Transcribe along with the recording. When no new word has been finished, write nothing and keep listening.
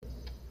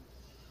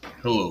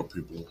Hello,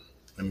 people,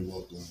 and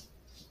welcome.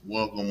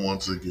 Welcome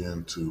once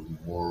again to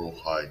Moral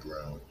High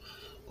Ground,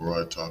 where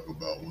I talk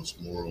about what's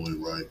morally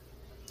right.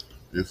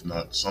 If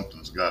not,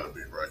 something's got to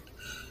be right.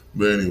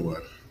 But anyway,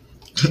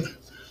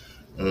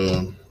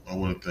 I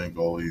want to thank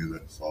all of you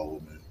that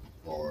follow me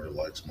or that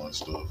likes my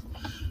stuff.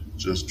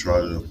 Just try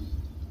to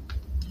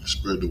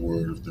spread the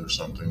word if there's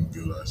something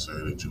good I say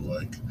that you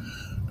like,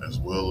 as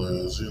well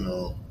as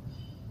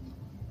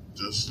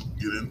just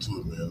get into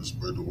it, man.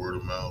 Spread the word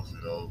of mouth,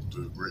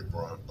 the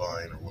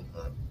grapevine or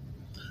whatnot.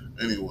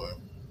 Anyway,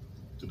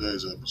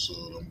 today's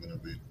episode, I'm going to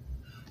be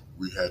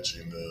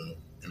rehatching the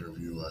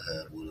interview I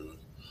had with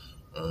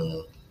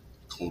a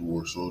Cold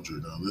War soldier.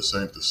 Now, this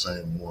ain't the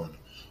same one.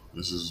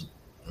 This is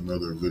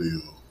another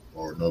video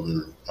or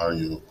another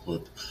audio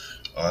clip.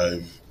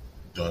 I've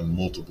done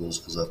multiples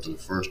because after the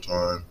first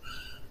time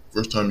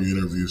you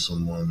interview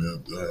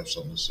someone, they'll have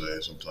something to say.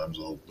 Sometimes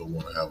they'll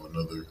want to have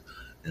another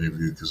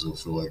interview because they'll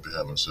feel like they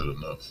haven't said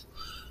enough.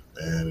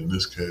 And in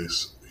this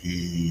case,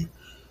 he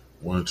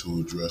wanted to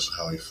address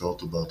how he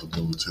felt about the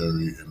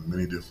military in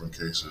many different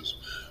cases.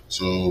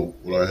 So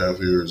what I have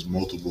here is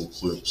multiple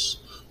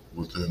clips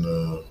within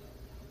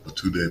a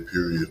 2 day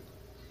period.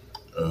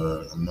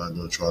 I'm not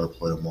going to try to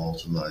play them all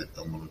tonight.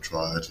 I'm going to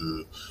try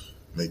to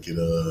make it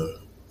a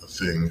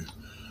thing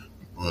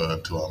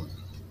until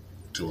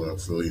I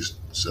feel he's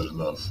said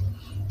enough,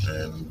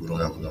 and we don't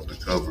have enough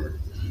to cover.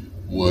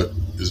 What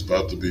is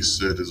about to be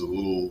said is a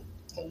little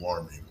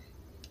alarming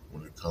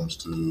when it comes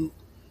to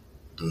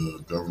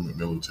the government,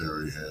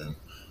 military, and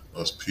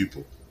us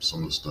people.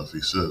 Some of the stuff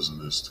he says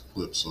in this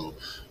clip. So,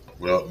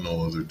 without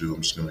no other ado,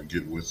 I'm just gonna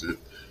get with it.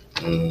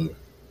 Uh,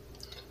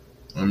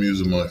 I'm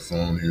using my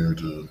phone here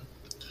because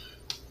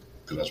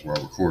that's where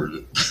I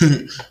recorded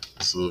it,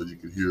 so you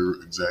can hear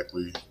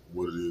exactly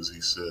what it is he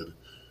said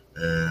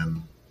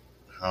and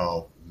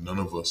how none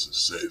of us is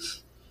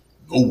safe.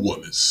 No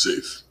one is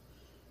safe,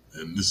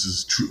 and this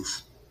is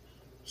truth.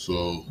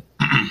 So,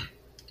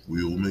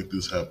 we will make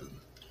this happen.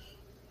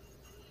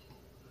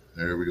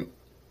 There we go.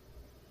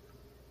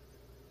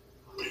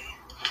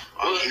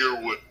 I'm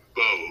here with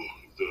Bo,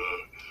 the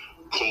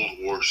Cold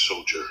War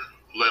soldier.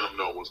 Let him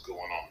know what's going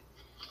on.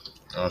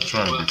 I was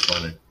trying to be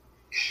funny.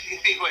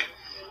 Anyway,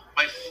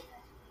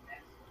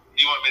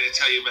 you want me to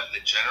tell you about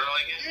the general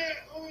again?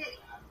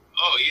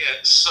 Oh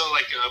yeah. So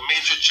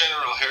Major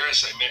General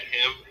Harris, I met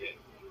him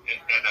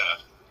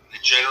at the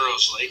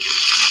General's Lake in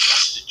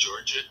Augusta,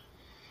 Georgia,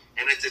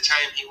 and at the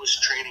time he was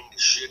training to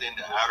shoot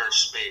into outer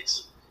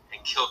space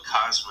and kill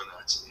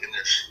cosmonauts in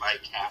their spy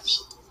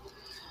capsule.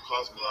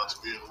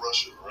 Cosmonauts being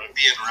Russian, right?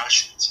 Being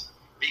Russians,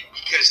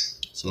 because.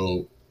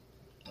 So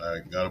I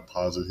gotta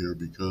pause it here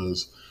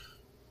because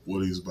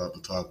what he's about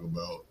to talk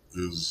about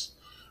is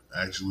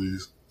actually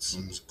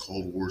some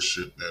Cold War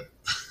shit that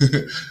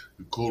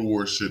the Cold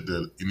War shit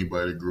that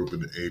anybody that grew up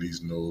in the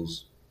 '80s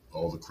knows.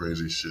 All the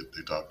crazy shit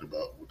they talked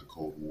about with the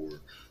Cold War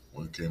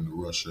when it came to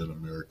Russia and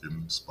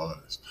American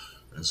spies.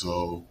 And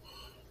so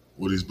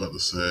what he's about to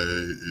say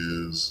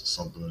is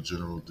something a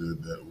general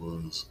did that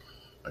was,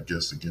 I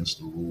guess, against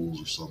the rules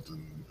or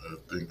something.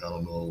 I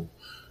don't know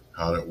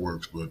how that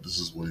works, but this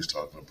is what he's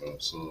talking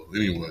about. So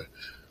anyway,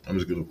 I'm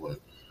just gonna play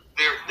it.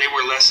 They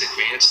were less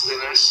advanced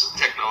than us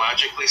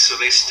technologically, so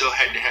they still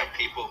had to have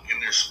people in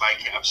their spy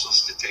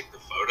capsules to take the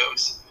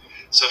photos.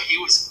 So he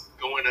was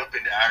going up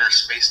into outer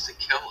space to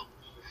kill them.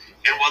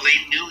 And well,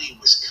 they knew he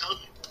was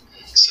coming,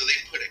 so they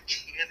put a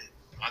cannon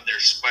on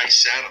their spy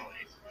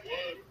satellite.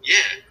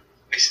 Yeah,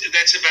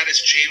 that's about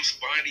as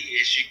James Bondy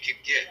as you could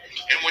get.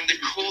 And when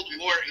the Cold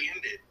War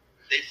ended,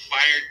 they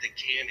fired the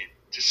cannon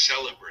to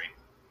celebrate,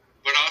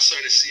 but also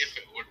to see if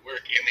it would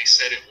work. And they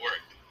said it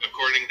worked,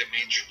 according to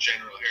Major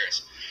General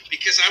Harris.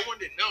 Because I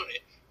wanted to know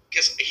it,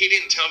 because he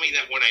didn't tell me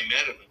that when I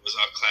met him. It was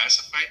all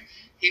classified.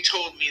 He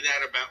told me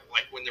that about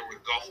when the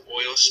Gulf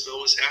oil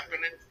spill was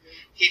happening.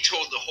 He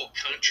told the whole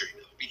country,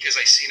 because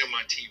I seen him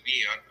on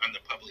TV on the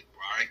public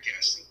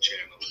broadcasting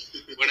channel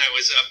when I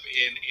was up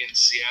in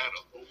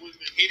Seattle.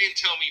 He didn't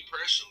tell me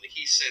personally.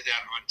 He said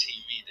that on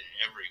TV to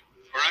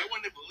everyone, or I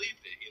wouldn't have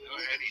believed it.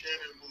 Had he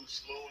cannon move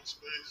slow in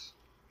space?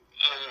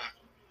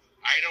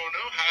 I don't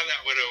know how that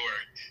would have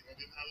worked. And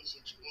then how does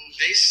explosion?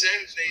 They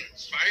said they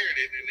fired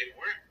it and it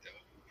worked,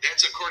 though.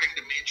 That's according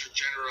to Major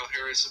General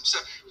Harris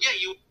himself. Yeah,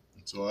 you.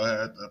 So I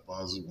had that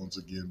pause it once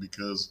again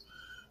because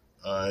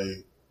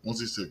once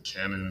he said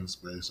cannon in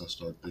space, I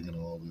started thinking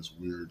of all this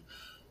weird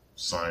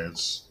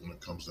science when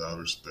it comes to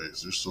outer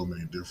space. There's so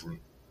many different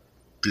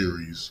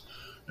theories,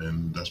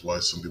 and that's why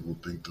some people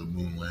think the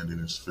moon landing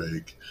is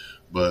fake.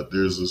 But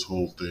there's this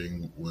whole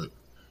thing with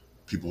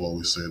people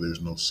always say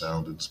there's no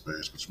sound in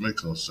space, which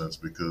makes no sense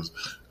because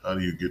how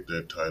do you get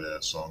that tight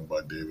ass song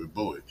by David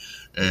Bowie?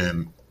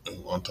 And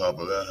on top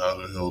of that, how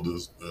the hell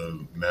does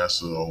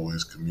NASA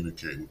always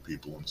communicate with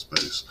people in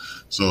space?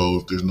 So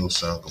if there's no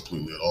sound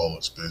completely at all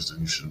in space, then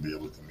you shouldn't be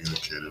able to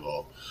communicate at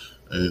all.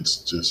 It's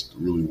just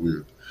really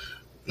weird.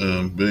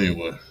 But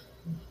anyway,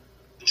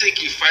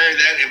 think you fire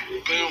that and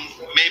boom,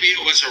 maybe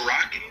it was a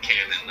rocket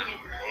cannon though.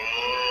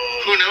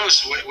 Who knows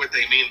what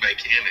they mean by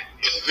cannon?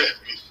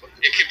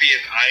 It could be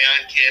an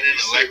ion cannon,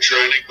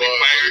 electronically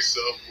fired.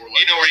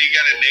 You know, where you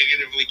got a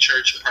negatively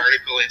charged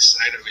particle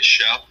inside of a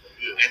shell,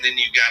 and then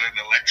you got an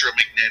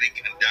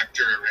electromagnetic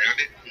conductor around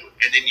it,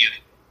 and then you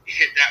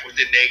hit that with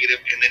the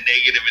negative, and the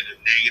negative, and the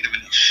negative,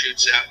 and it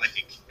shoots out like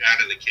out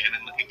of the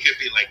cannon. It could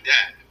be like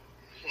that.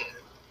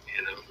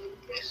 You know.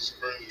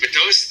 But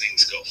those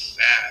things go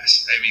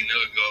fast. I mean,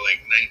 they'll go like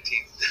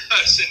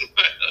 19,000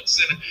 miles,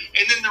 and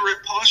then the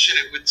repulsion,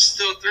 it would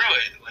still throw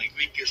it. Like,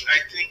 because I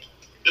think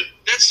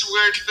that's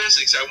weird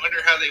physics. I wonder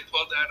how they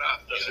pulled that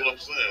off. That's what I'm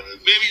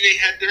saying. Maybe they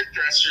had their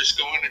thrusters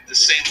going at the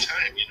same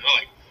time. You know,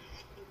 like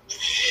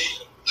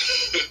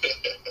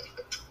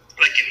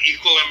like an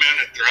equal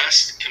amount of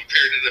thrust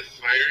compared to the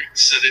firing,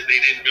 so that they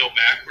didn't go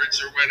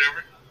backwards or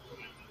whatever.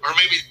 Or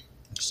maybe.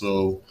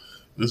 So.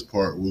 This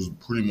part was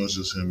pretty much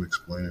just him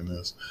explaining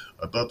this.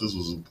 I thought this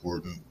was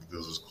important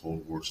because it's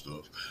Cold War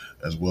stuff,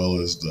 as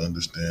well as to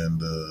understand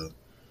the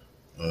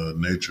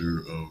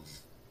nature of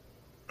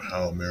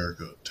how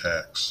America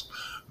attacks.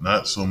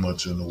 Not so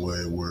much in a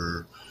way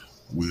where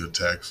we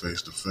attack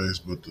face to face,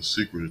 but the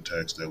secret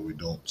attacks that we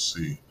don't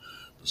see.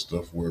 The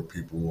stuff where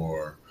people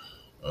are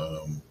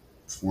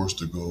forced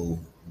to go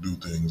do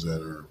things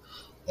that are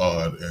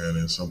odd and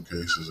in some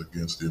cases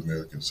against the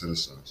American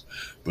citizens.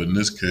 But in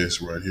this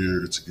case right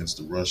here, it's against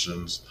the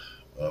Russians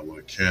with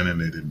a cannon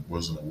they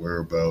wasn't aware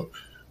about,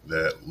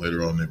 that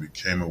later on they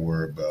became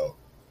aware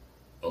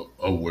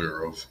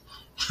of,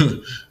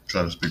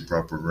 trying to speak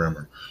proper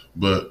grammar,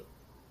 but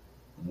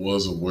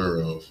was aware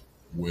of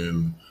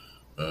when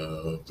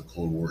the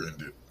Cold War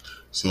ended.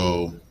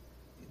 So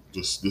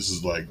this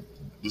is like,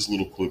 this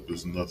little clip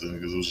is nothing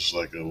because it was just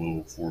like a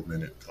little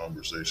 4-minute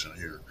conversation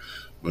here.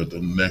 But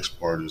the next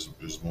part is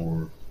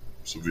more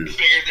severe. You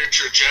figured their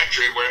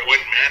trajectory where it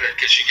wouldn't matter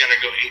because you got to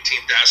go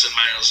 18,000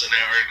 miles an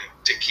hour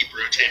to keep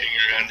rotating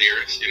around the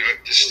Earth, you know,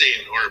 to stay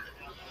in orbit.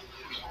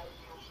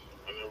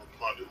 I never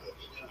pondered that.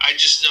 I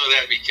just know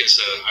that because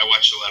I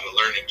watched a lot of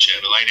Learning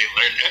Channel. I didn't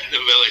learn that in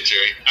the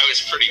military. I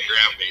was pretty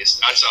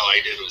ground-based. That's all I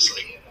did was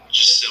like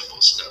just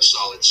simple stuff,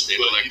 solid state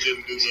electric. But you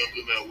didn't do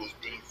nothing that was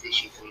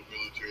beneficial for the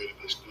military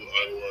that they still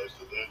idolize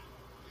today?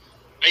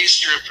 I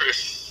used to repair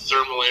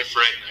thermal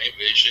infrared night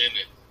vision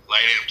and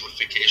light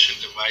amplification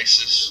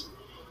devices.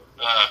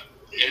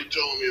 You were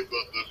telling me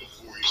about that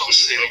before. You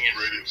said it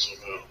upgraded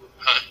somehow.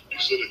 Huh? You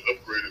said it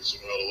upgraded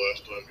somehow the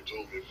last time you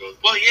told me about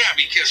that. Well, yeah,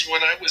 because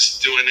when I was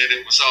doing it,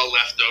 it was all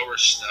leftover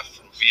stuff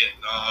from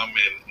Vietnam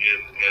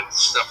and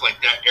stuff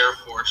like that, Air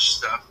Force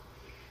stuff.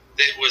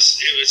 It was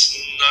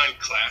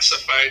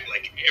non-classified.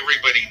 Like,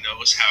 everybody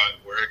knows how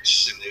it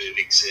works and that it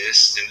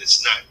exists, and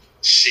it's not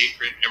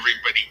secret.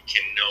 Everybody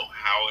can know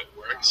how it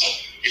works.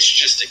 It's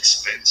just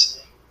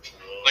expensive.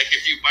 Like,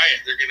 if you buy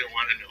it, they're going to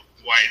want to know,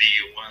 why do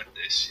you want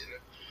this, you know?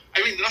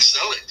 I mean, they'll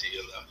sell it to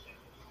you, though.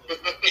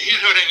 You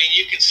know what I mean?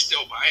 You can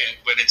still buy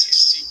it, but it's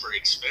super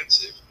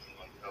expensive.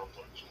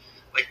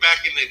 Like,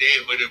 back in the day,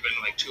 it would have been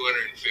like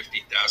 $250,000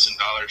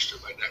 to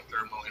buy that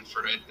thermal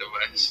infrared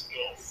device.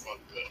 No, fuck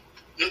that.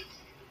 Yep.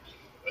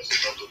 That's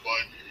enough to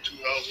buy 2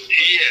 houses.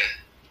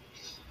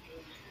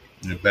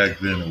 Yeah. Yeah, back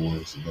then it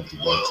was enough to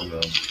buy 2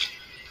 houses.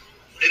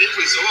 And it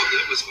was old.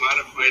 It was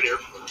modified Air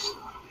Force.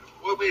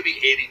 Well, maybe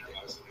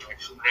 80,000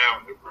 actually. Now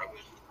it would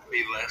probably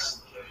be less.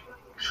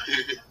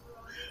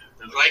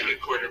 Like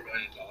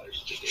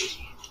 $250,000 today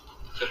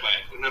to buy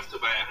it. Enough to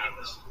buy a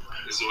house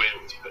is the way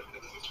it was put in.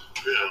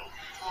 Yeah.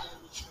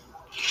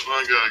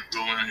 I gotta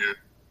go in here.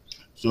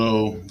 So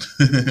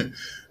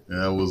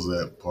that was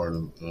that part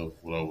of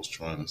what I was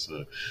trying to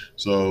say.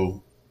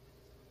 So,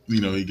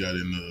 you know, he got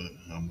into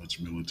how much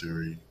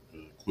military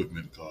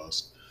equipment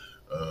cost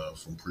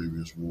from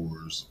previous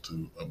wars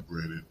to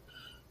upgrade it,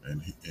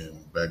 and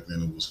back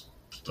then it was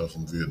stuff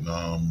from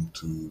Vietnam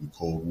to the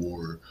Cold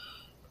War.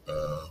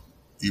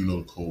 Even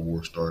though the Cold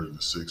War started in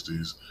the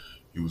 60s,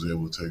 he was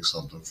able to take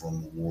something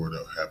from a war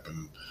that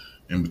happened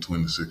in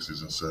between the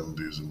 60s and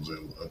 70s and was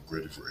able to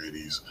upgrade it for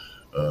 80s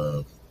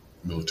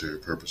military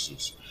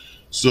purposes.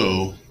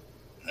 So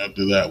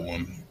after that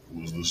one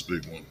was this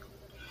big one.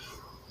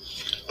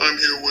 I'm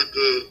here with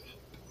the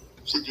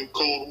freaking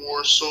Cold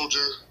War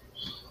soldier,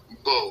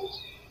 Bo.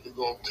 He's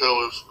gonna tell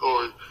his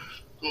story.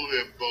 Go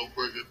ahead, Bo,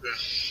 break it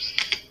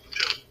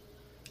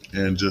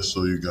down. And just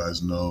so you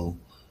guys know,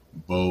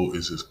 Bo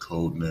is his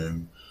code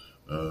name.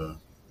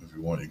 If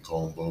you want, you can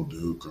call him Bo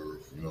Duke, or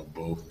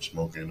Bo from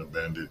Smokey and the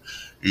Bandit.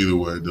 Either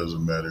way, it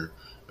doesn't matter.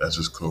 That's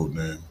his code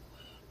name.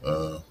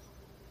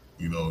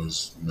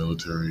 His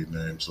military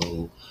name,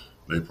 so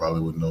they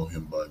probably would know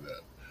him by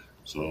that.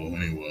 So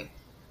anyway,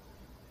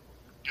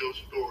 your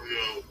story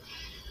of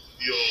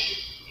your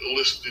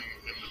enlisting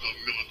in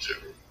the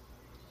military.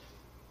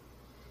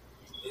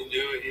 You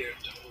do it,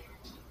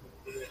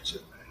 yeah.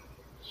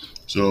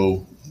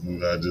 So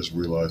I just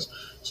realized.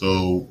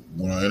 So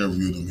when I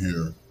interviewed him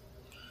here,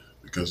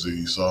 because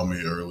he saw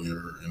me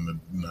earlier in the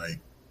night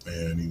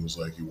and he was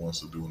like he wants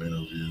to do an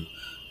interview.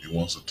 He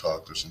wants to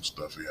talk. There's some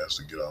stuff he has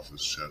to get off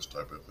his chest,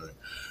 type of thing.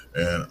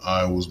 And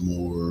I was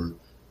more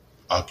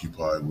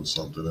occupied with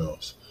something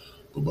else.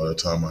 But by the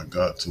time I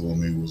got to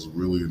him, he was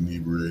really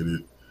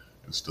inebriated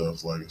and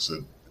stuff. Like I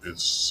said,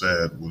 it's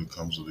sad when it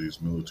comes to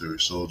these military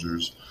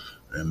soldiers,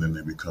 and then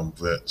they become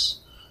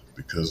vets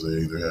because they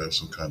either have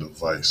some kind of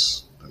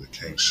vice that they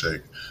can't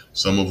shake.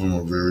 Some of them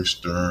are very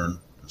stern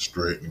and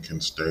straight and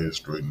can stay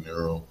straight and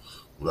narrow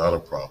without a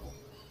problem.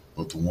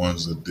 But the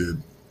ones that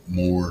did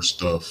more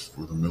stuff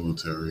for the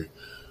military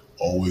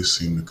always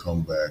seem to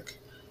come back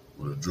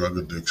with a drug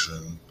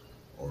addiction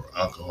or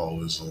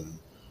alcoholism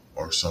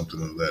or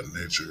something of that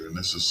nature. And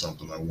this is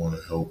something I want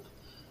to help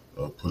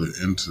put it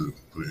into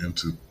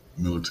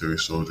military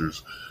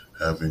soldiers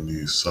having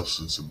these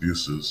substance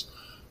abuses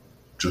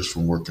just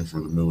from working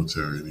for the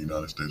military in the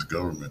United States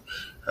government.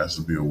 Has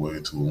to be a way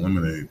to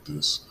eliminate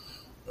this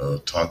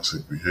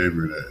toxic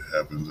behavior that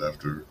happens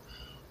after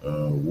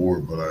war.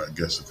 But I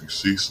guess if you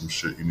see some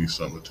shit, you need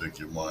something to take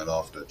your mind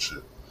off that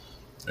shit.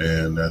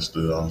 And that's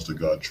the honest to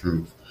God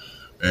truth.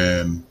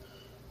 And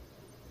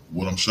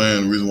what I'm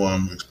saying, the reason why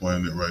I'm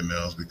explaining it right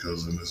now is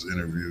because in this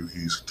interview,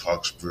 he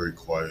talks very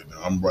quiet.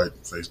 Now, I'm right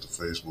face to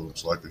face with him,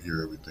 so I can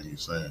hear everything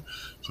he's saying.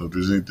 So if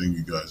there's anything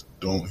you guys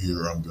don't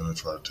hear, I'm going to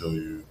try to tell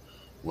you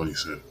what he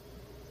said.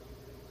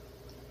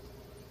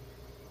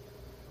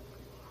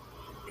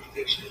 If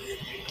there's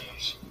anything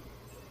else,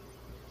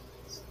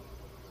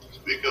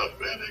 Speak up,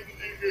 man. They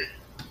can't hear you.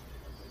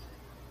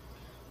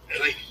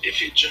 like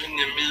if you join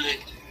the military,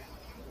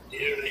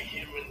 you're a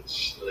human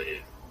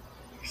slave.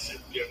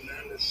 Except you're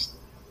not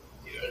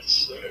you're a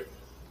servant.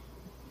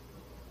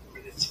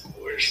 But it's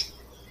worse.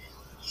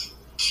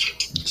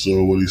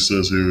 So what he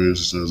says here is,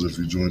 he says, if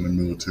you join the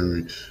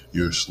military,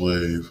 you're a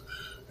slave,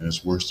 and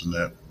it's worse than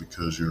that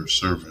because you're a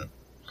servant.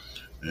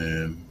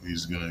 And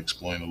he's going to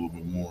explain a little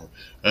bit more.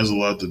 It has a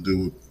lot to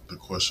do with the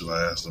question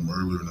I asked him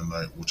earlier in the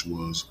night, which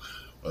was,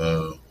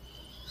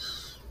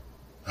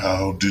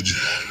 how do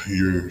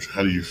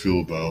you feel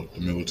about the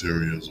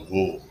military as a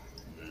whole?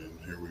 And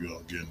here we go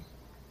again.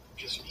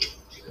 Just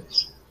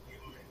because you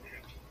might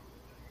have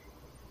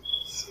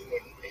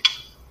someone make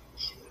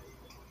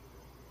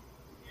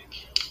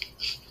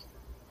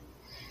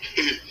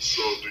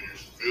So do you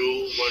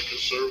feel like a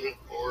servant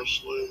or a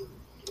slave?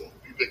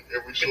 You think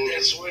every But soldier?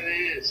 that's what it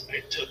is. I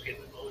took an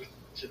oath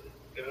to the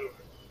government,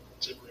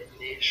 to my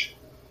nation,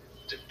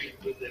 to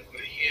people that were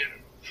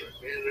here for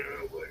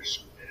better or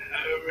worse,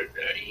 however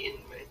die in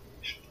my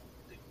nation.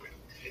 They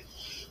protect.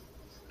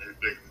 You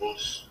think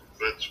most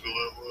vets feel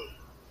that way?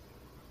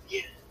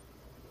 Yeah.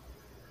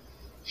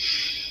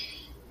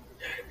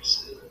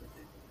 Absolutely.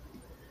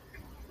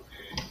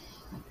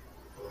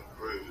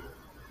 Crazy.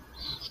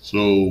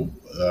 So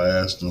I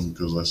asked him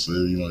because I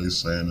said, he's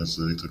saying this,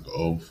 that he took an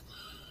oath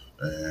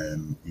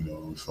and, he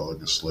felt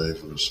like a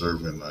slave or a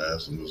servant. And I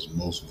asked him, does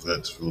most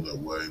vets feel that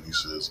way? And he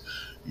says,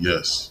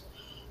 yes.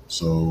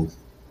 So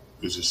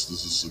this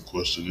is a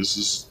question. This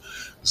is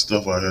the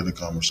stuff I had in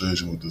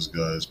conversation with this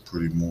guy is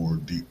pretty more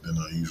deep than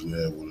I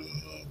usually have with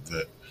a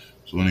vet.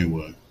 So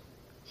anyway.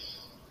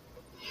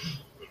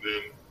 And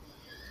then,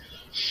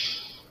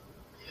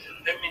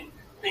 I mean,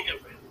 think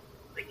of it.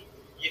 Like,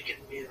 you can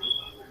be in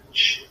love and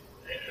shit.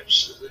 I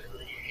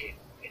absolutely hate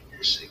and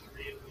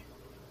disagree with you.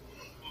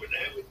 But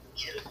I would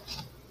kill you.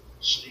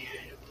 So you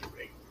have the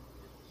right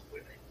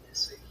when I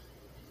disagree.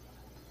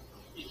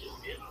 You can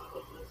be in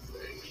love with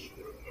me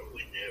or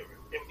whatever.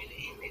 I mean,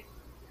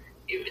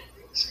 even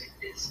things I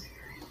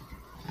disagree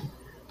with.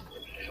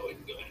 But I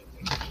would go ahead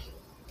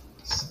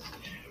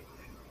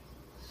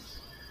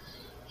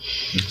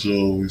and so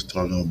he's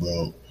talking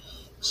about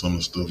some of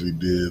the stuff he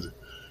did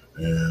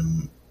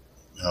and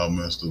how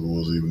messed up it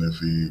was, even if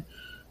he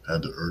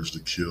had the urge to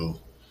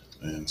kill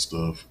and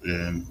stuff.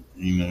 And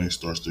he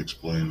starts to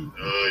explain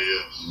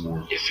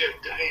more. if you're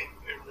dying,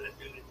 you're not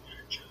doing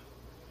your job.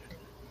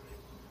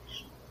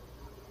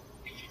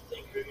 If you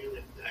think you're going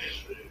to die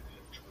for the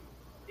country,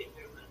 then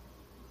you're not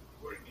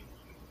working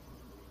on your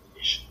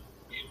mission.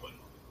 You want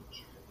to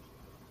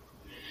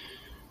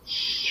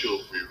Kill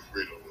for your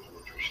freedom is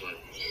what you're saying.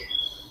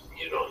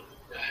 You don't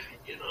die.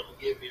 You don't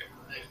give your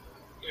life.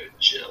 You're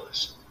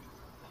jealous.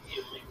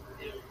 You make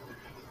them.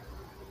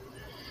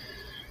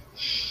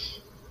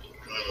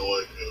 Kind of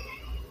like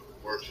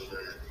a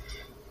mercenary.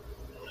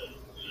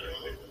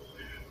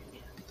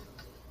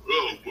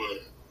 Oh, but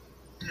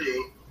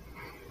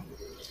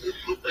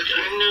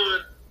I knew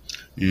it.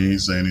 Yeah,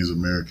 he's saying he's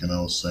American.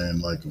 I was saying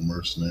like a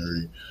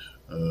mercenary.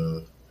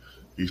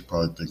 He's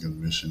probably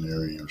thinking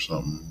missionary or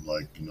something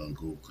like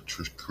go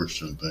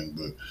Christian thing,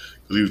 but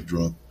because he was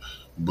drunk.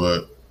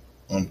 But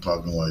I'm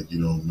talking like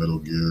Metal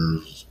Gear,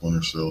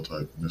 Splinter Cell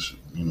type mission,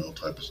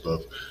 type of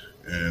stuff.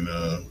 And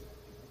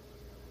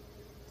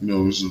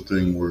this is a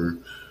thing where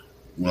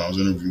when I was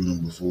interviewing him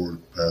before, the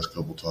past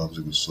couple times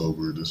he was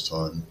sober. This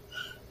time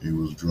he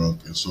was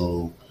drunk, and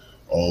so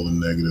all the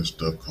negative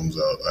stuff comes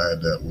out. I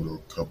had that with a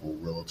couple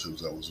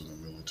relatives that was in the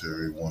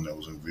military. One that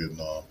was in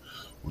Vietnam.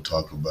 We'll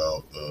talk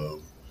about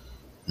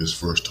his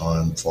first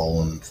time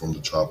falling from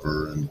the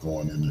chopper and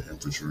going into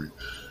infantry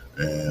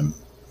and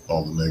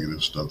all the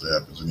negative stuff that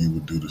happens. And he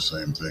would do the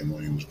same thing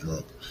when he was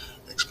drunk,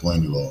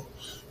 explain it all.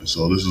 And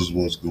so this is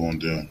what's going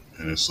down.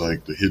 And it's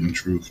like the hidden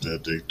truth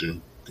that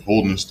they're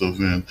holding this stuff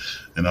in,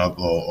 and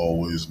alcohol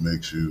always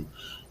makes you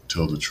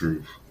tell the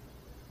truth.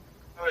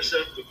 I was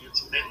up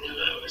against, I knew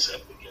I was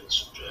up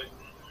against drug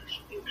dealers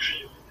and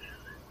criminals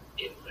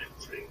in my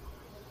free.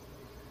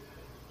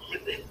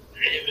 But they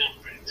even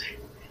protect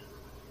me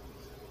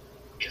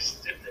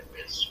because they're the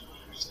best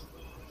ones of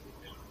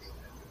all.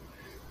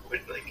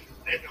 But like,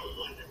 I don't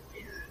want to be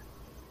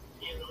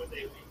that. You know what I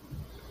mean?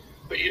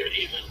 But you're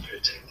even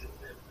protecting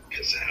them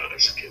because how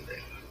else can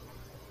they?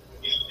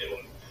 You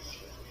know?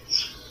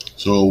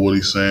 So what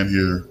he's saying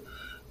here,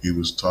 he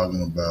was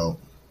talking about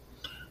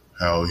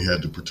how he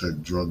had to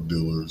protect drug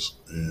dealers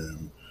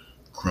and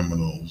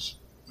criminals,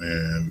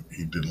 and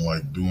he didn't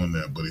like doing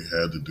that, but he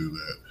had to do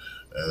that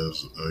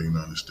as a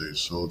United States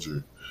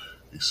soldier.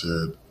 He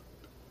said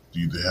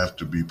they have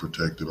to be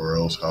protected, or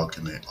else how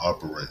can they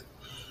operate?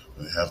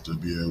 They have to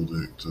be able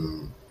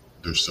to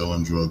they're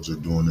selling drugs or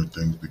doing their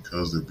things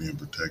because they're being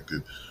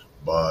protected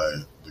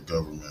by the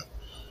government.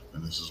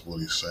 And this is what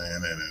he's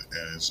saying, and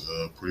it's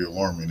pretty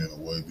alarming in a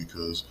way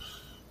because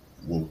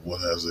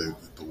what has the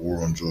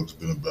war on drugs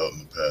been about in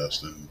the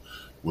past, and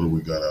what do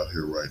we got out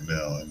here right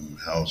now, and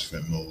how is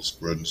fentanyl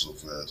spreading so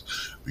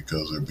fast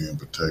because they're being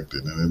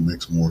protected? And it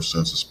makes more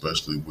sense,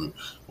 especially with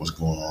what's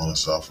going on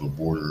south of the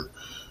border,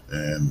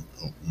 and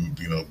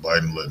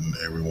Biden letting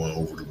everyone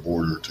over the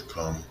border to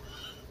come,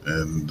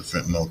 and the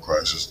fentanyl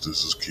crisis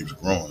just keeps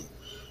growing.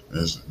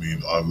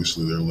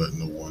 Obviously they're letting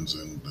the ones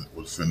in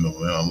with fentanyl,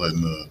 they're not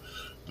letting the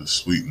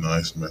sweet,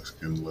 nice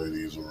Mexican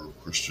ladies or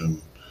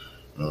Christian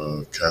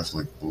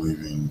Catholic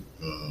believing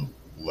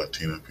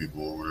Latina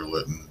people over there,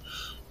 letting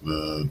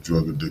the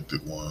drug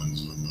addicted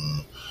ones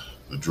and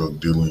the drug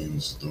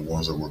dealings, the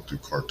ones that work through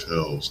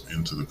cartels,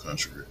 into the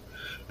country.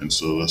 And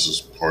so this is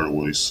part of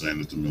what he's saying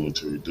that the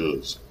military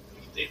does.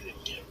 They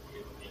didn't get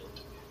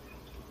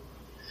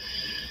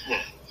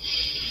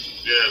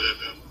Yeah,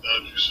 now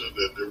you said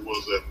that there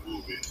was that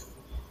movie,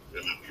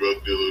 and the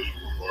drug dealers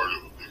were part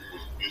of it. They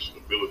were using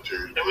the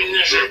military. I mean,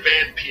 those are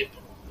bad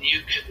people. You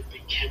could have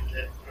become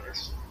that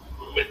person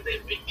when they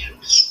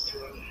become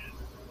strong.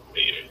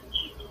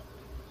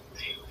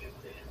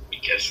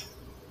 Because,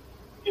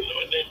 you know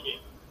what I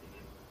mean?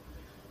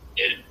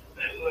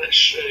 I'm not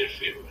sure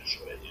if it was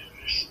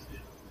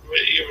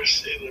what you were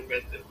saying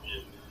about the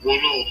movie. Well,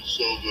 no,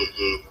 so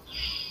the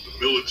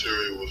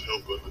military was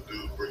helping the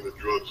dude bring the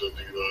drugs into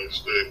the United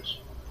States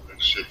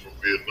and shit from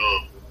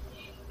Vietnam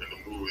in the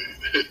movie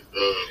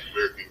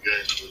American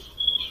Gangster.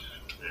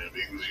 And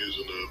he was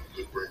using them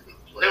to bring the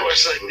plants. That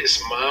was like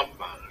this mob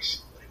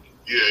boss.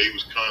 Yeah, he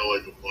was kind of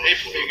like a mob They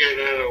boss. figured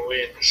out a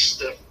way to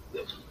stuff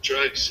the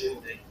drugs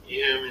into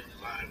human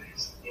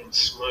bodies and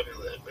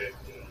smuggle it back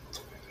there.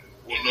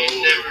 Well, and no,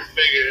 they never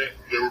figured out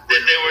they were that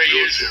bringing they were the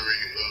using. military.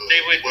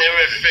 They would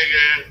never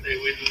figure out. They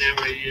would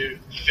never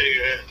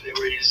figure out they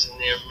were using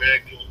the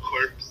American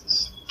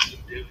corpses to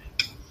do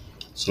it.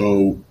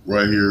 So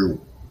right here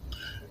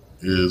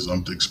is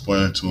I'm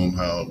explaining to him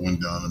how it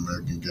went down in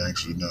American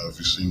Gangster. Now, if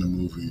you've seen the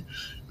movie,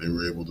 they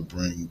were able to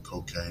bring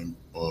cocaine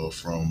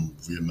from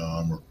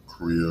Vietnam or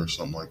Korea or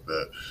something like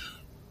that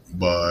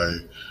by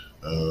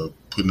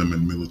putting them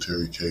in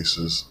military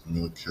cases,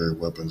 military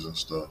weapons and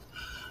stuff.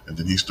 And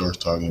then he starts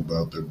talking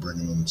about they're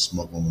bringing them,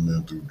 smuggling them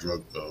in through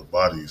drug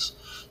bodies,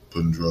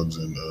 putting drugs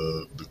in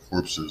the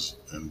corpses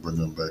and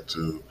bringing them back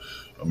to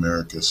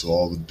America. So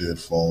all the dead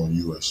fallen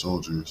U.S.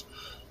 soldiers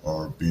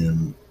are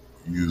being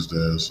used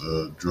as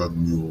drug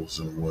mules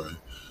in a way.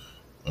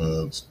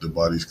 The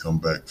bodies come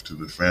back to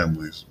their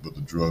families, but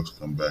the drugs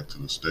come back to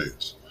the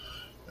States.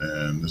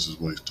 And this is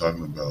what he's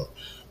talking about.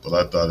 But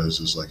I thought it was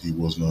just like he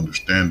wasn't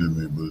understanding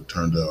me, but it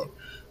turned out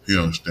he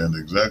understood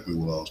exactly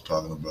what I was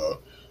talking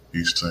about.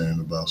 He's saying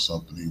about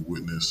something he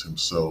witnessed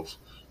himself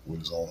with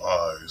his own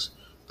eyes,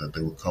 that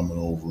they were coming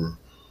over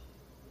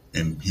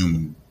in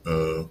human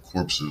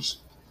corpses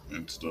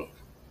and stuff.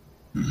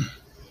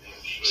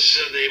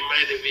 So they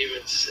might have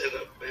even set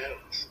up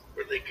battles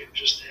where they could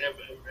just have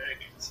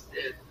Americans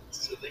dead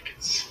so they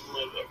could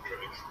smuggle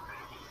drugs.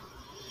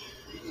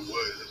 Either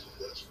way,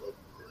 that's fucking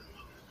crazy.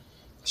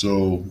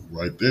 So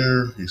right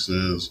there, he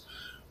says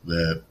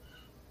that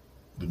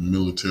the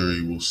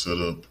military will set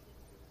up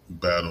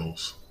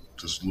battles,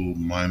 just little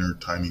minor,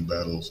 tiny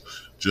battles,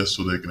 just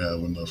so they can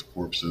have enough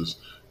corpses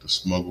to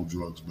smuggle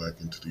drugs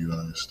back into the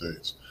United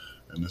States.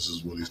 And this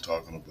is what he's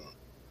talking about.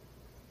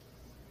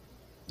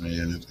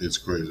 And it's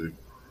crazy.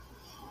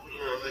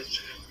 No,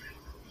 that's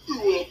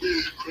Well,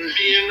 it's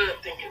crazy. you're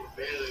not thinking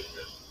bad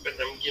enough, but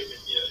I'm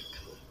giving you a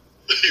clue.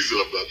 He said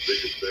I'm not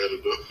thinking bad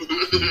enough.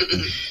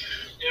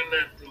 You're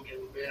not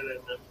thinking bad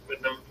enough, but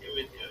I'm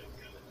giving you a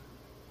clue.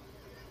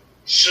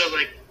 So,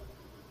 like,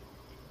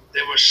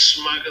 they were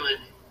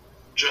smuggling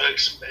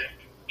drugs back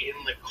in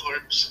the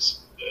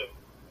corpses of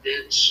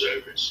dead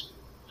service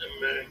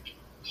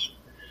Americans.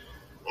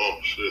 Oh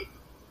shit.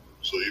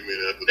 So you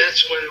mean after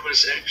That's what it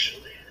was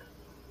actually.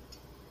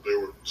 they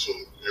were, so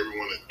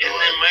everyone that And they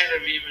died, might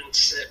have even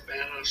set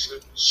battles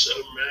up so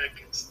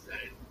Americans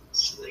died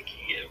so they can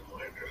get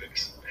more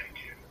drugs back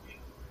here.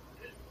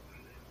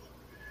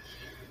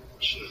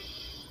 shit.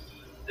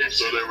 That's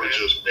So how they were bad-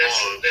 just that's,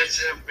 pawns.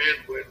 that's how bad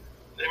what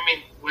I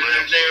mean, whether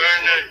Lambs they to the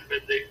are slaughter. not,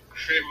 but the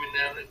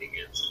criminality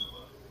gets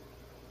involved.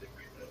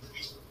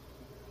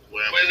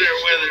 Lamb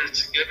Whether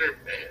it's good or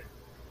bad.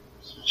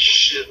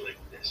 Shit like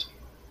this.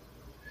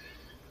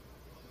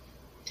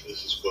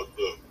 This is fucked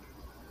up.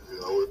 You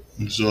know,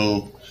 And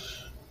so,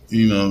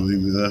 you know,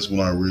 that's when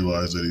I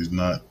realized that he's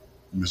not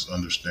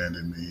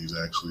misunderstanding me. He's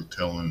actually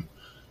telling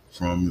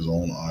from his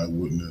own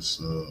eyewitness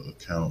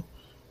account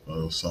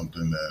of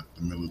something that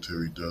the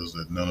military does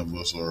that none of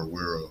us are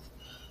aware of.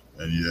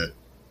 And yet,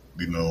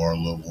 you know, our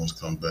loved ones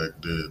come back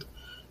dead.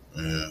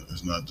 And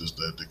it's not just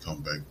that they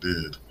come back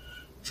dead.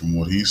 From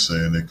what he's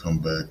saying, they come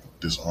back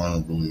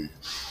dishonorably.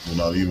 Well,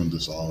 not even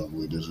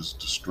dishonorably, they're just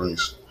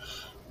disgraced.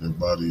 Their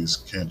bodies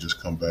can't just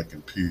come back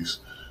in peace.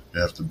 They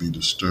have to be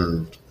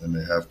disturbed and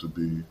they have to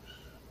be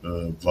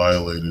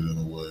violated in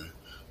a way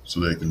so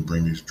they can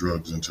bring these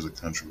drugs into the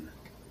country.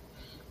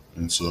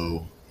 And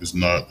so it's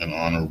not an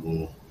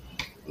honorable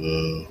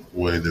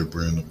way they're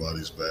bringing the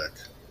bodies back.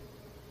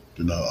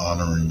 They're not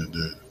honoring the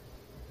dead.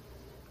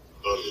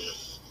 none of that.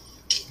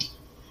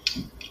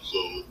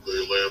 So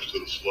they're lambs to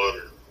the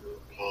slaughter,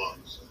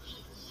 pawns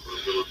for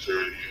the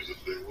military to use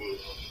if they would.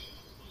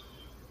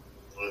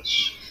 That's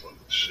fucking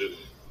shit. You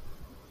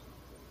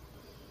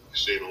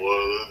seen a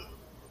lot of that?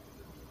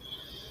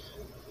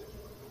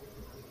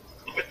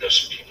 But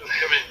those people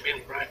haven't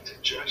been brought to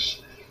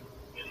justice.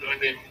 You know what I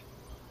mean?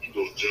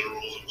 Those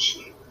generals and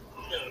shit.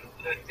 No,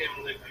 not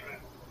them,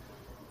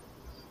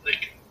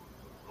 like,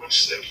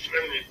 once they're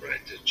finally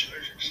brought to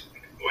charges,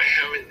 why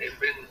haven't they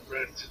been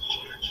brought to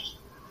charges?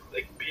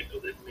 Like people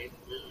that made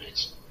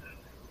movies.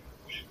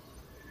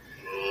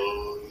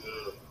 Oh,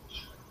 yeah.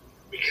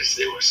 Because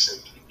they will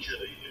simply kill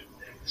you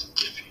next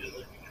if you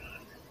look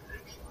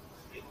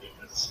at it.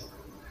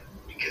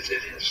 Because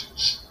it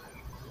isn't.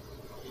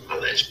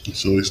 Unless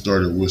So he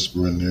started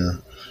whispering there,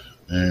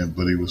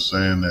 but he was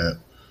saying that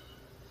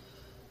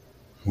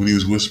when he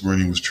was whispering,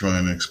 he was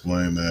trying to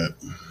explain that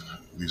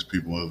these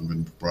people haven't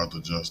been brought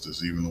to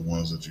justice, even the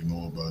ones that you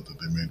know about that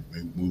they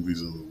made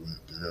movies of it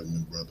with. They haven't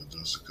been brought to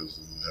justice because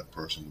that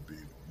person would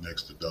be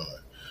next to die.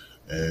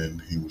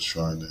 And he was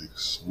trying to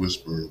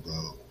whisper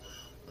about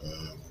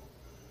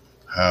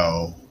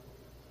how,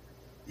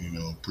 you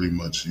know, pretty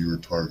much you're a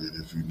target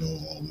if you know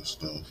all this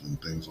stuff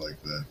and things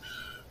like that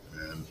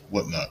and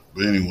whatnot.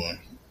 But anyway,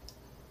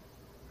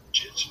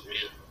 it's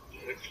real.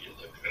 If you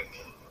look at it,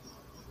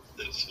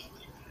 that's it.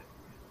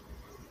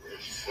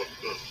 That's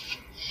fucked up.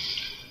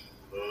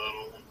 I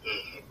don't want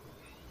that happening.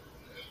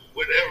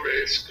 Whatever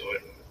is going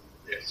on,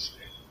 that's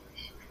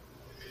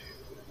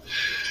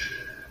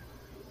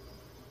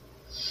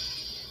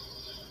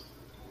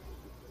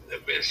the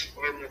best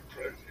form of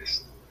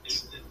protest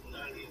is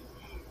not even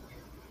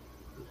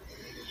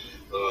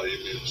You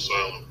mean a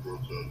silent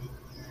protest?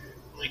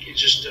 like you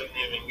just don't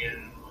even get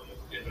involved.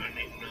 You don't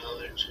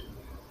acknowledge it.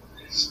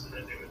 It's not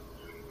even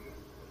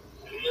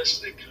unless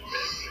they come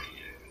after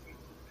you.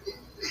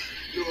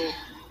 You know,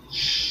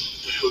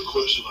 the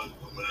question I'm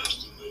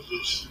asking is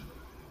this: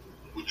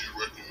 would you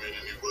recommend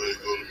anybody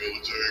go to the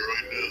military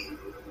right now?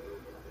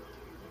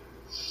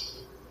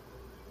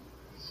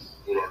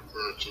 With our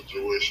current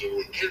situation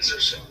with Kids are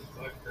so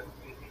fucked up.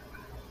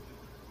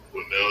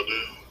 what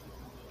nowadays?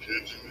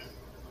 Kids, you mean?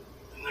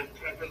 And they're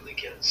probably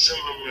some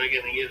of them are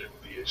gonna get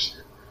abused.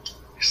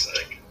 It's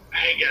like I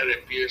got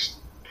abused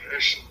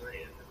personally.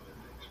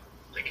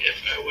 Like if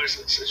I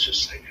wasn't such a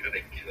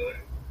psychotic killer,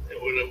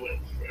 it would have went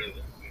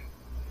further.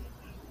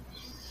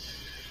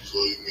 So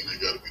you mean they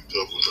gotta be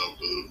tough enough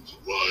to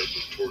survive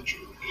the torture?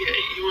 Yeah,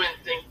 you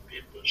wouldn't think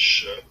people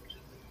show up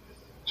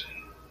to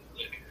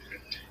look at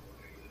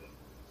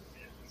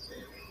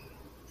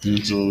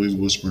and so he's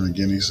whispering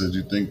again. He said,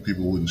 "You think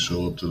people wouldn't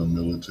show up to the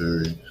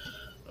military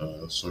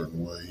a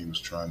certain way?" He was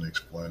trying to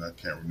explain. I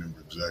can't remember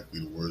exactly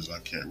the words. I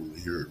can't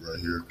really hear it right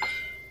here.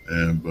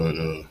 But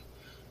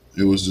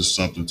it was just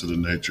something to the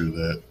nature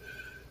that,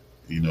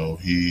 you know,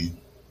 he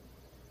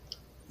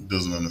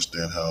doesn't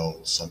understand how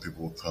some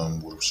people will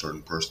come with a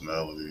certain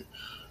personality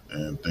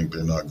and think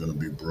they're not going to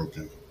be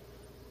broken.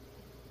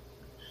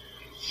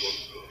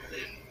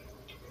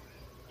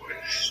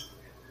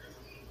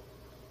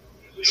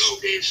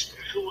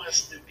 Who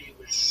wants to be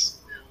with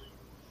smelly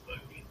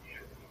fucking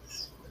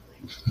Aries?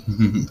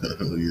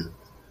 Hell yeah.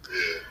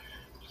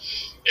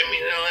 Yeah. I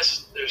mean,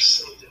 unless there's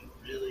something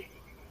really,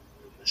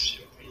 unless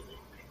you're really.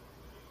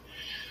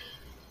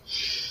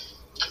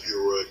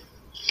 You're right.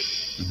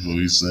 So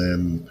he's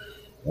saying,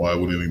 why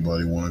would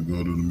anybody want to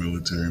go to the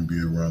military and be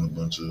around a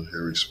bunch of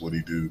hairy,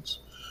 sweaty dudes?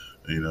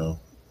 You know,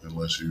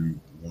 unless you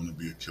want to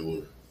be a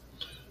killer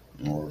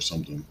or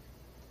something.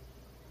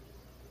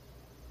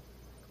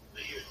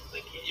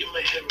 Like you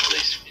might have a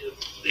nice feel.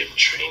 They've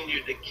trained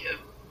you to kill,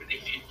 but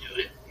if you do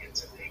it,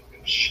 it's an act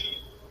of shame.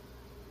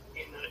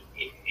 You know,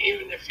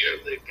 even if you're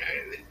the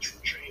guy that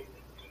trained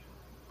them.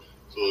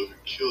 So if you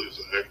kill, it's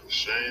an act of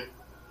shame.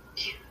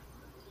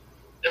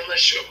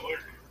 special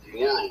order.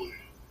 Morally.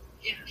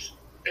 Yes.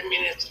 I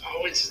mean, it's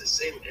always the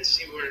same as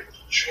you were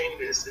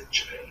trained as a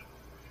child.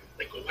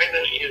 Like, why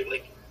don't you,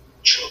 like,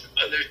 choke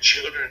other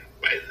children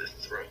by the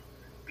throat?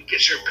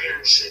 Because your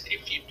parents said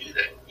if you do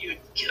that, you'd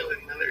kill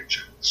another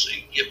child. So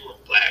you give them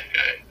a black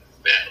eye,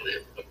 a fat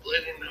lip, a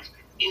bloody nose,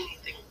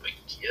 anything but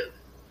kill them.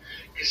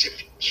 Because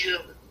if you kill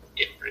them,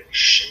 it brings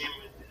shame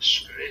and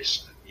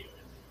disgrace on you.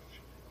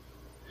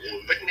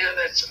 But now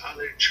that's all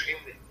they're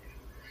trained to do.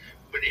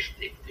 But if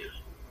they do,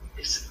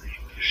 it's an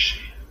act of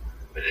shame.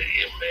 But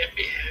it may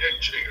be hair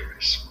trigger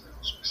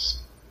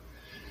response.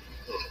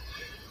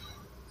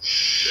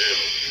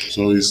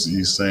 So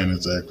he's saying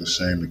it's an act of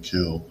shame to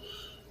kill.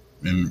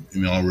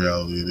 In all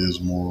reality, it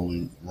is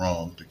morally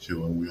wrong to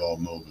kill, and we all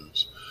know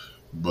this.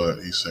 But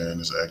he's saying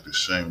it's an act of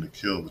shame to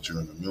kill, but you're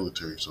in the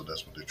military, so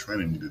that's what they're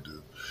training you to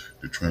do.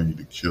 They're training you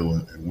to kill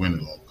and win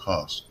at all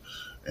costs.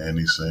 And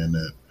he's saying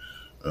that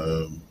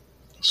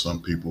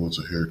some people, it's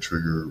a hair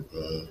trigger,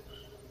 a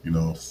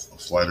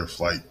flight or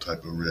flight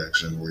type of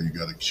reaction where you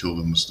got to kill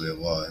them to stay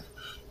alive,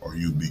 or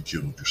you'd be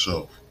killed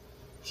yourself.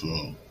 So,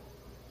 I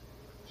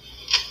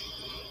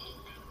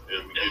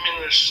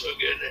mean, they're so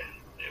good at it.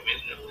 I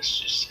mean, let's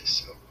just say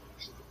so.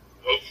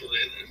 Hopefully,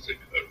 there's a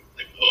good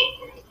thing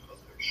on the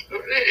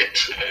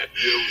colors.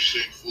 You ever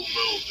seen Full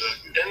Metal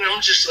Jacket? And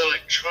I'm just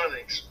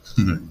electronics.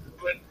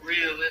 But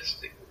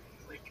realistically,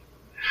 like,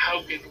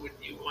 how good would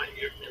you want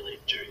your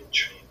military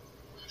training?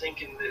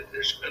 Thinking that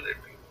there's other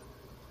people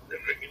that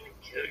are going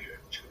to kill your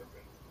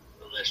children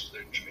unless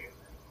they're trained.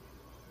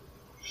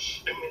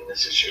 I mean,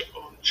 this is your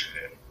own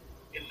child,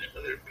 and the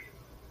other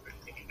people are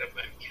thinking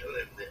about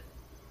killing them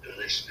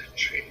unless they're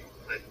trained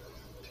like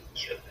to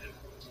kill them.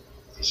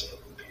 These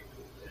other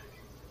people.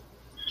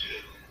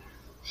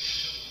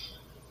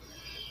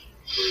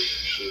 Crazy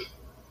shit.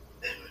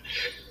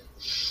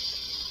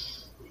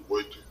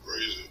 Way too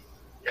crazy.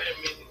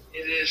 I mean,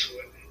 it is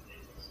what it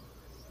is.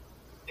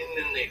 And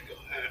then they go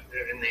out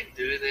there and they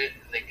do that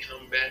and they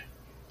come back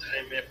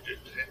time after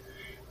time.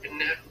 And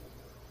now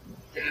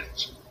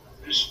that's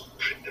who's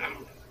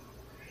predominant.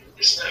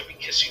 It's not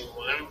because you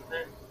want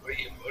them or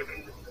you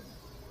voted them.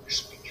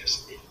 It's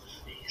because they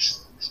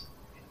face this.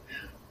 And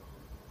now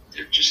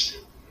they're just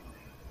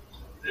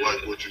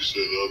Like what you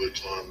said the other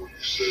time when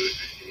you said,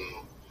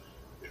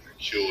 if you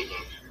kill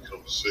enough, you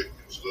become sick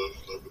and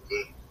stuff like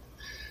that.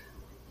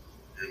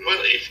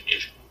 Well, if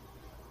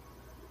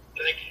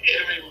like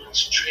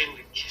everyone's trained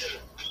to kill,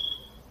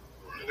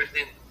 Right. but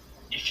then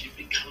if you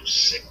become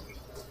sick,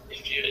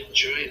 if you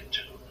enjoy it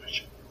too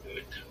much, do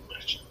it too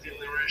much, then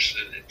the rest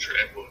of the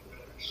tribe won't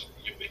notice.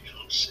 You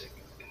become sick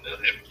and they'll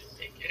have to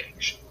take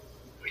action,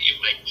 or you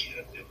might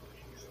kill them.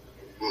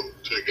 Well,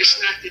 take It's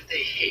action. not that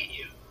they hate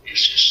you;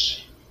 it's just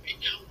you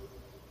become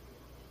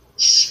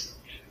sick.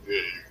 Yeah,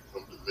 you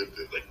become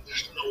demented. Like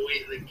there's no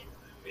way they can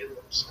feel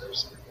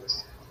themselves like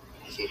this.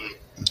 So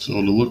then, so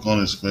the look on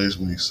his face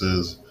when he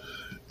says,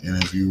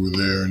 and if you were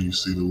there and you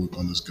see the look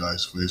on this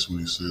guy's face when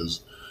he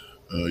says,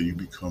 you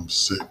become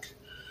sick,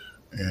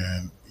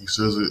 and he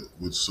says it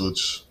with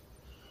such,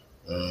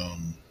 I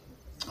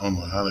don't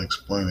know how to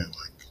explain it,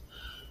 like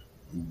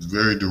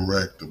very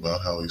direct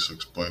about how he's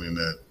explaining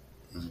that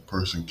if a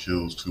person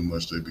kills too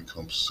much, they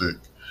become sick.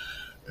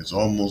 It's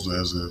almost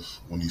as if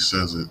when he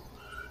says it,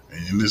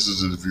 and this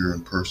is if you're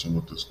in person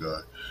with this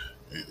guy,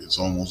 it's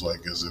almost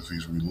like as if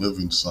he's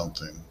reliving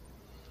something.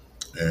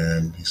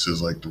 And he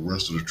says, like, the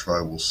rest of the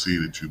tribe will see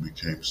that you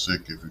became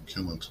sick if you're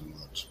killing too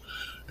much,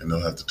 and they'll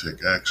have to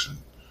take action.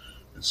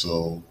 And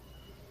so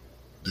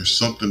there's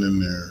something in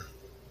there,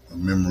 a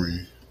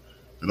memory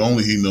that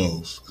only he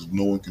knows, because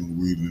no one can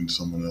read it in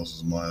someone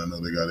else's mind. I know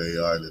they got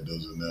AI that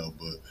does it now,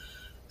 but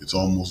it's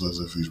almost as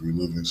if he's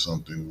reliving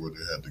something where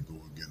they had to go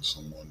against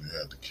someone they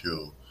had to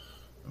kill,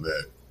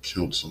 that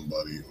killed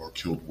somebody or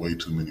killed way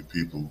too many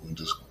people and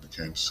just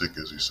became sick,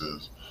 as he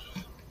says.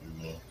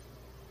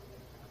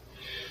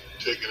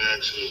 taking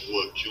action is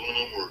what? Killing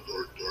them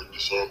or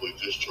dishonorably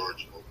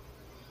discharging them?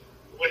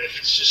 What if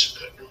it's just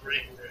putting them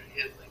right in their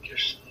head, like you're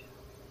saying?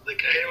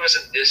 Like, I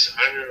wasn't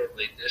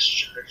dishonorably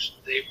discharged.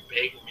 They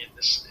begged me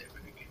to stay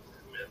back in the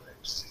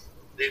military.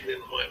 They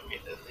didn't want me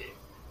to leave.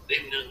 They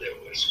knew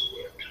there was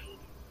war coming,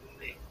 and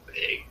they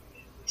begged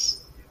me to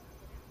stay.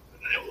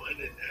 But I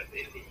wanted out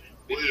anyway,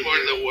 before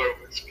the war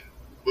was coming.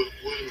 But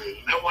wait a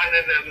minute. I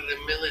wanted out of the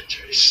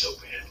military so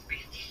bad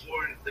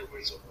before there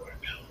was a war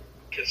coming,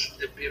 because of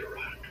the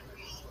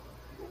bureaucracy.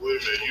 But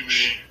wait a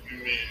minute. You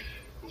mean,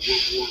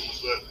 what war was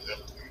that?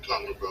 You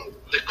talking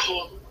about? The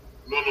Cold War.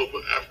 No,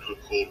 but after the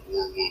Cold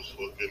War was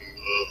fucking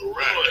Iraq.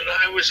 No,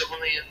 I was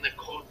only in the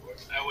Cold War.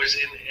 I was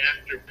in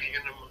after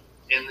Panama,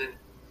 and then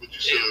But you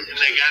said, and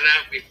I got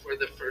out before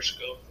the first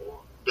Gulf War.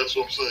 that's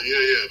what I'm saying.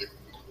 Yeah,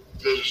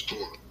 the Desert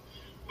Storm.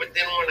 But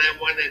then when I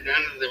wanted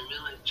out of the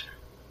military,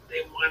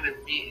 they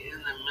wanted me in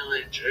the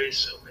military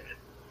so bad.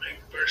 My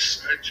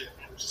first sergeant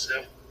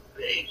himself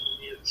begged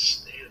me to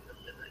stay in the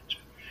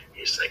military.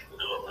 He's like,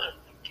 no,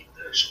 Lucky,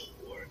 there's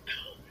a war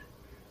coming.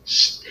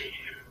 Stay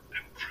here,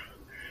 I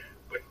promise.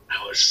 But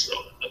I was so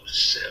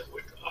upset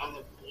with all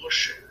the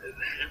bullshit that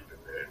happened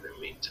there in the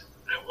meantime.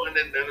 I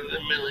wanted out of the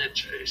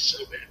military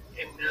so bad.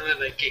 And now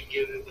that I can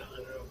get it on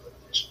over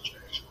this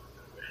church.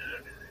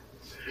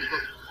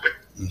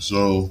 And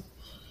so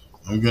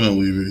I'm going to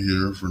leave it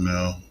here for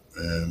now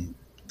and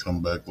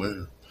come back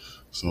later.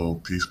 So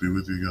peace be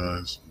with you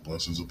guys.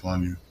 Blessings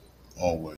upon you always.